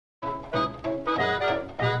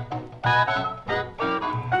Hello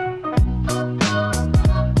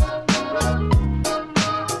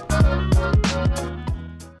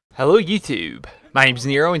YouTube, my name's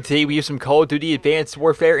Nero, and today we have some Call of Duty Advanced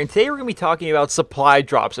Warfare, and today we're going to be talking about supply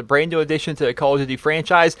drops, a brand new addition to the Call of Duty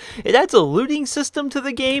franchise. It adds a looting system to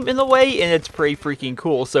the game in a way, and it's pretty freaking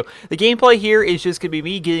cool. So the gameplay here is just going to be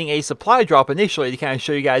me getting a supply drop initially to kind of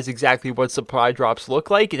show you guys exactly what supply drops look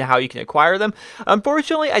like and how you can acquire them.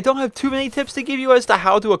 Unfortunately, I don't have too many tips to give you as to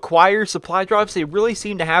how to acquire supply drops. They really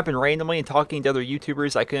seem to happen randomly, and talking to other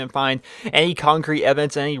YouTubers, I couldn't find any concrete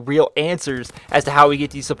evidence, any real answers as to how we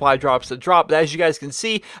get these supply drops to drop. But as you guys can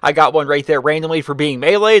see, I got one right there randomly for being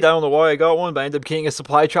meleeed. I don't know why I got one, but I ended up getting a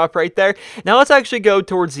supply drop right there. Now let's actually go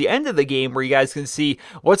towards the end of the game where you guys can see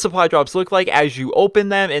what supply drops look like as you open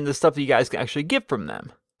them and the stuff that you guys can actually get from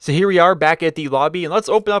them. So here we are back at the lobby, and let's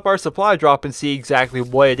open up our supply drop and see exactly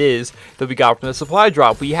what it is that we got from the supply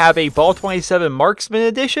drop. We have a Ball 27 Marksman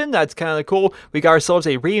Edition. That's kind of cool. We got ourselves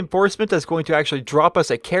a reinforcement that's going to actually drop us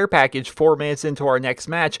a care package 4 minutes into our next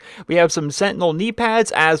match. We have some Sentinel knee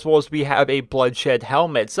pads, as well as we have a Bloodshed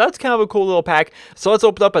helmet. So that's kind of a cool little pack. So let's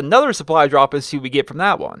open up another supply drop and see what we get from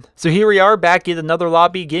that one. So here we are back in another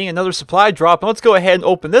lobby getting another supply drop. And let's go ahead and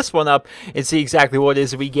open this one up and see exactly what it is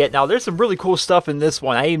that we get. Now there's some really cool stuff in this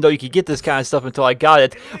one. I didn't even know you could get this kind of stuff until I got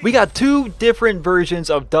it. We got two different versions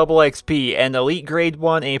of double XP, an elite grade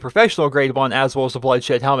one and a professional grade one, as well as the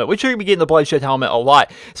Bloodshed helmet, which you're going to be getting the Bloodshed helmet a lot.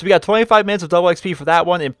 So we got 25 minutes of double XP for that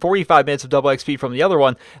one and 45 minutes of double XP from the other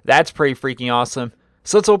one. That's pretty freaking awesome.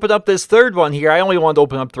 So let's open up this third one here. I only wanted to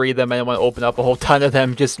open up 3 of them. I didn't want to open up a whole ton of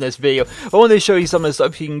them just in this video. I wanted to show you some of the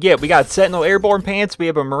stuff you can get. We got Sentinel Airborne pants. We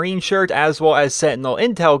have a Marine shirt, as well as Sentinel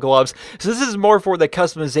Intel gloves. So this is more for the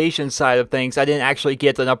customization side of things. I didn't actually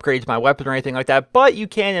get an upgrade to my weapon or anything like that, but you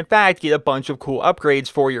can, in fact, get a bunch of cool upgrades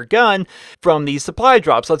for your gun from these supply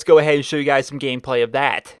drops. Let's go ahead and show you guys some gameplay of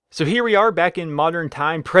that. So here we are back in modern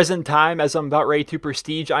time, present time, as I'm about ready to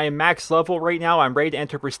prestige. I am max level right now. I'm ready to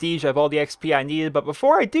enter prestige. I have all the XP I needed, but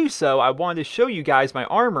before I do so, I wanted to show you guys my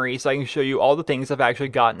armory so I can show you all the things I've actually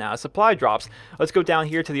gotten out of supply drops. Let's go down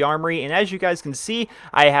here to the armory, and as you guys can see,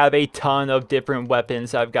 I have a ton of different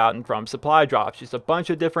weapons I've gotten from supply drops. Just a bunch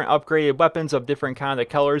of different upgraded weapons of different kind of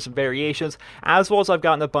colors and variations, as well as I've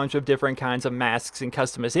gotten a bunch of different kinds of masks and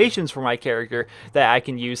customizations for my character that I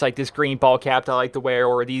can use, like this green ball cap that I like to wear,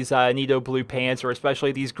 or these Nito blue pants, or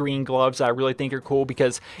especially these green gloves that I really think are cool,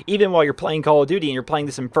 because even while you're playing Call of Duty and you're playing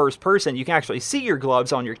this in first person, you can actually see your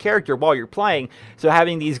gloves on your character while you're playing. So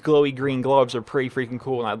having these glowy green gloves are pretty freaking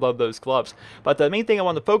cool, and I love those gloves. But the main thing I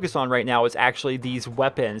want to focus on right now is actually these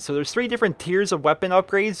weapons. So there's 3 different tiers of weapon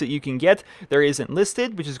upgrades that you can get. There is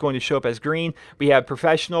Enlisted, which is going to show up as green. We have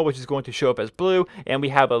Professional, which is going to show up as blue, and we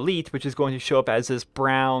have Elite, which is going to show up as this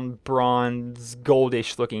brown, bronze,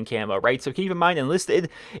 goldish looking camo, right? So keep in mind, Enlisted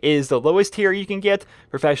is the lowest tier you can get.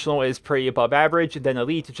 Professional is pretty above average, and then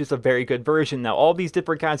Elite is just a very good version. Now all these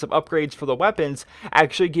different kinds of upgrades for the weapons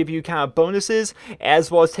actually give you kind of bonuses, as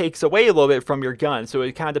well as takes away a little bit from your gun. So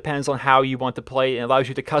it kind of depends on how you want to play, and allows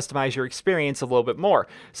you to customize your experience a little bit more.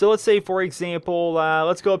 So let's say, for example,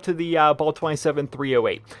 let's go up to the Ball 27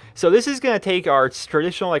 308. So this is going to take our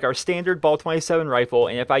traditional, like our standard Ball 27 rifle,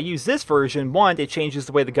 and if I use this version, one, it changes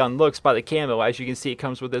the way the gun looks by the camo. As you can see, it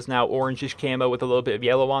comes with this now orangish camo with a little bit of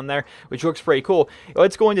yellow on there, which looks pretty cool. What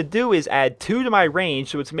it's going to do is add 2 to my range,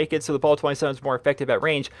 so it's make it so the Ball 27 is more effective at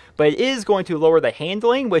range, but it is going to lower the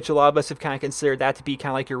handling, which a lot of us have kind of considered that to be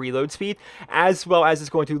kind of like your reload speed, as well as it's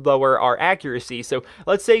going to lower our accuracy. So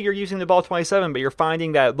let's say you're using the Ball 27, but you're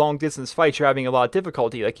finding that long distance fights you're having a lot of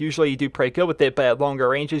difficulty. Like usually you do pretty good with it, but at longer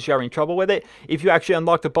ranges you're having trouble with it. If you actually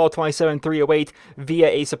unlock the Ball 27 308 via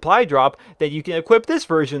a supply drop, then you can equip this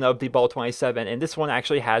version of the Ball 27, and this one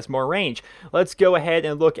actually has more range. Let's go ahead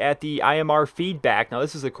and look at the IMR feedback. Now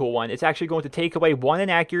this is a cool one. It's actually going to take away 1 in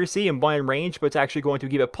accuracy and 1 in range, but it's actually going to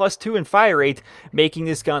give it +2 in fire rate, making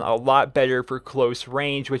this gun a lot better for close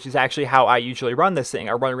range, which is actually how I usually run this thing.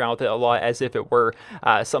 I run around with it a lot as if it were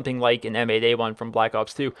something like an M8A1 from Black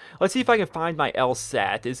Ops 2. Let's see if I can find my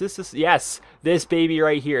LSAT. Is this? Yes, this baby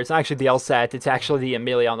right here. It's not actually the LSAT, it's actually the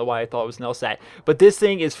Amelia. I don't know why I thought it was an LSAT, but this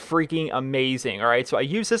thing is freaking amazing. Alright, so I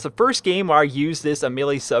used this the first game where I used this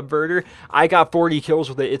Amelia Subverter. I got 40 kills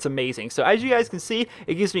with it. It's amazing. So as you guys can see,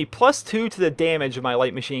 it gives me +2 to the damage of my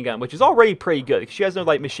light machine gun, which is already pretty good, because you guys know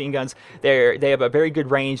light machine guns, they have a very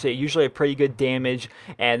good range, they usually have pretty good damage,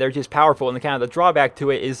 and they're just powerful. And the kind of the drawback to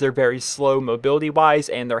it is they're very slow mobility wise,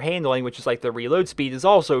 and their handling, which is like the reload speed, is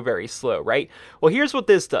also very slow, right? Well, here's what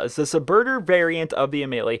this does. The Subverter variant of the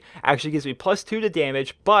Amelia actually gives me +2 to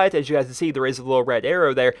damage, but as you guys can see, there is a little red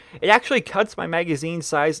arrow there. It actually cuts my magazine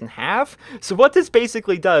size in half. So what this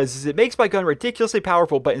basically does is it makes my gun ridiculously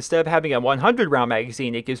powerful, but instead of having a 100 round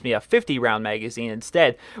magazine, it gives me a 50 round magazine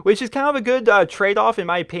instead, which is kind of a good trade-off in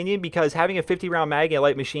my opinion, because having a 50 round mag and a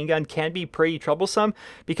light machine gun can be pretty troublesome,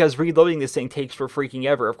 because reloading this thing takes for freaking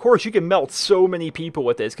ever. Of course, you can melt so many people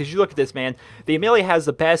with this, because you look at this, man, the melee has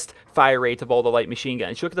the best fire rate of all the light machine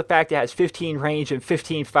guns. You look at the fact it has 15 range and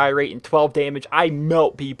 15 fire rate and 12 damage. I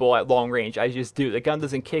melt people at long range. I just do. The gun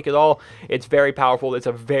doesn't kick at all. It's very powerful. It's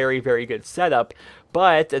a very, very good setup.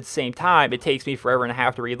 But at the same time, it takes me forever and a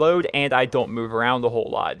half to reload, and I don't move around a whole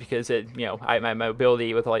lot because my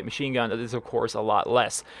mobility with a light machine gun is, of course, a lot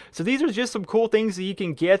less. So these are just some cool things that you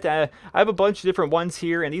can get. I have a bunch of different ones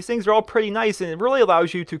here, and these things are all pretty nice, and it really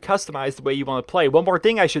allows you to customize the way you want to play. One more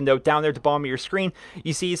thing I should note, down there at the bottom of your screen,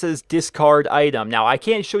 you see it says discard item. Now, I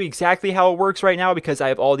can't show you exactly how it works right now because I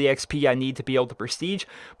have all the XP I need to be able to prestige,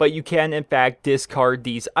 but you can, in fact, discard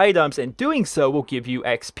these items, and doing so will give you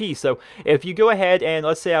XP. So if you go ahead and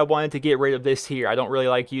let's say I wanted to get rid of this here. I don't really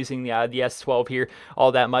like using the S12 here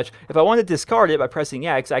all that much. If I want to discard it by pressing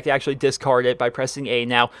X, I can actually discard it by pressing A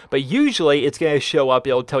now, but usually it's going to show up,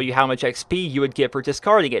 it'll tell you how much XP you would get for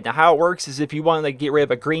discarding it. Now how it works is if you want to get rid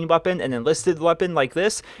of a green weapon, an enlisted weapon like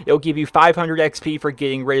this, it'll give you 500 XP for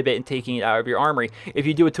getting rid of it and taking it out of your armory. If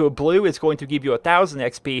you do it to a blue, it's going to give you 1000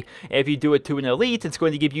 XP, and if you do it to an elite, it's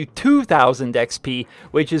going to give you 2000 XP,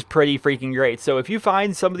 which is pretty freaking great. So if you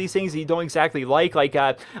find some of these things that you don't exactly like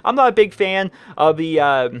I'm not a big fan of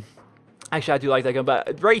the actually, I do like that gun,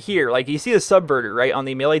 but right here, like, you see the subverter, right, on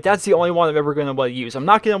the melee? That's the only one I'm ever going to want to use. I'm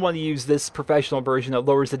not going to want to use this professional version that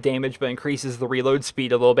lowers the damage but increases the reload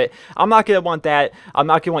speed a little bit. I'm not going to want that. I'm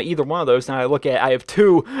not going to want either one of those. Now I look at, I have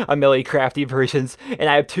two melee crafty versions, and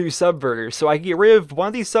I have two subverters. So I can get rid of one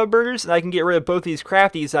of these subverters, and I can get rid of both these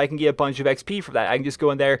crafties, and I can get a bunch of XP for that. I can just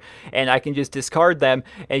go in there, and I can just discard them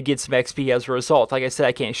and get some XP as a result. Like I said,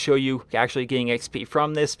 I can't show you actually getting XP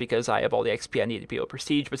from this because I have all the XP I need to be able to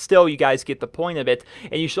prestige, but still, you guys get the point of it.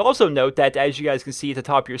 And you should also note that, as you guys can see at the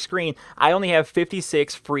top of your screen, I only have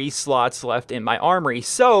 56 free slots left in my armory.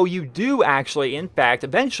 So you do actually, in fact,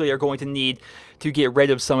 eventually are going to need to get rid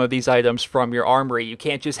of some of these items from your armory. You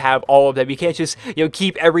can't just have all of them. You can't just,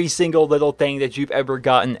 keep every single little thing that you've ever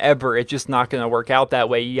gotten ever. It's just not going to work out that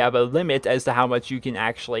way. You have a limit as to how much you can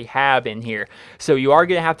actually have in here. So you are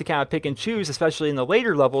going to have to kind of pick and choose, especially in the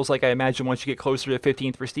later levels, like I imagine once you get closer to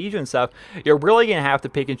 15th prestige and stuff. You're really going to have to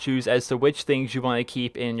pick and choose as to which things you want to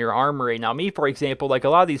keep in your armory. Now, me, for example, like a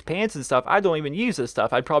lot of these pants and stuff, I don't even use this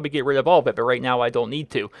stuff. I'd probably get rid of all of it, but right now I don't need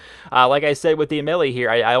to. Like I said with the melee here,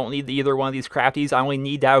 I don't need either one of these crafties. I only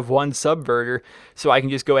need to have one subverter, so I can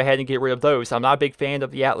just go ahead and get rid of those. I'm not a big fan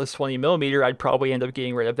of the Atlas 20mm. I'd probably end up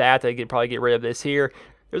getting rid of that. I could probably get rid of this here.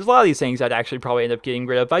 There's a lot of these things I'd actually probably end up getting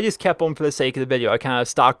rid of. I just kept them for the sake of the video. I kind of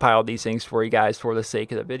stockpiled these things for you guys for the sake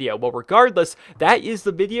of the video. Well, regardless, that is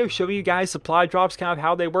the video showing you guys supply drops, kind of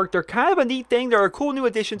how they work. They're kind of a neat thing. They're a cool new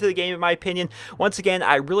addition to the game, in my opinion. Once again,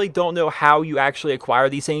 I really don't know how you actually acquire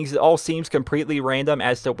these things. It all seems completely random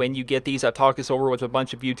as to when you get these. I've talked this over with a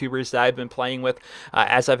bunch of YouTubers that I've been playing with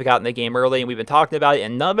as I've gotten the game early, and we've been talking about it,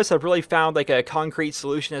 and none of us have really found like a concrete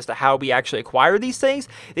solution as to how we actually acquire these things.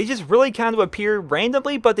 They just really kind of appear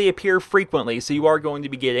randomly, but they appear frequently, so you are going to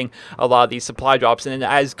be getting a lot of these supply drops. And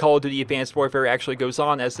as Call of Duty Advanced Warfare actually goes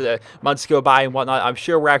on, as the months go by and whatnot, I'm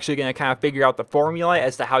sure we're actually going to kind of figure out the formula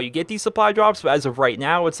as to how you get these supply drops, but as of right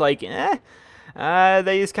now, it's like,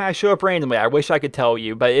 they just kind of show up randomly. I wish I could tell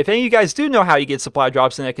you, but if any of you guys do know how you get supply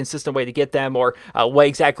drops and a consistent way to get them, or what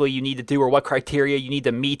exactly you need to do, or what criteria you need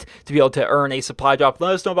to meet to be able to earn a supply drop,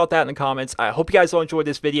 let us know about that in the comments. I hope you guys all enjoyed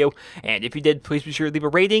this video, and if you did, please be sure to leave a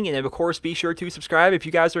rating, and of course be sure to subscribe if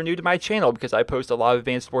you guys are new to my channel, because I post a lot of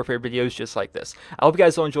Advanced Warfare videos just like this. I hope you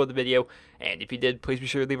guys all enjoyed the video, and if you did, please be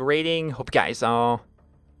sure to leave a rating. Hope you guys all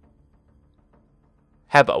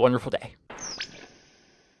have a wonderful day.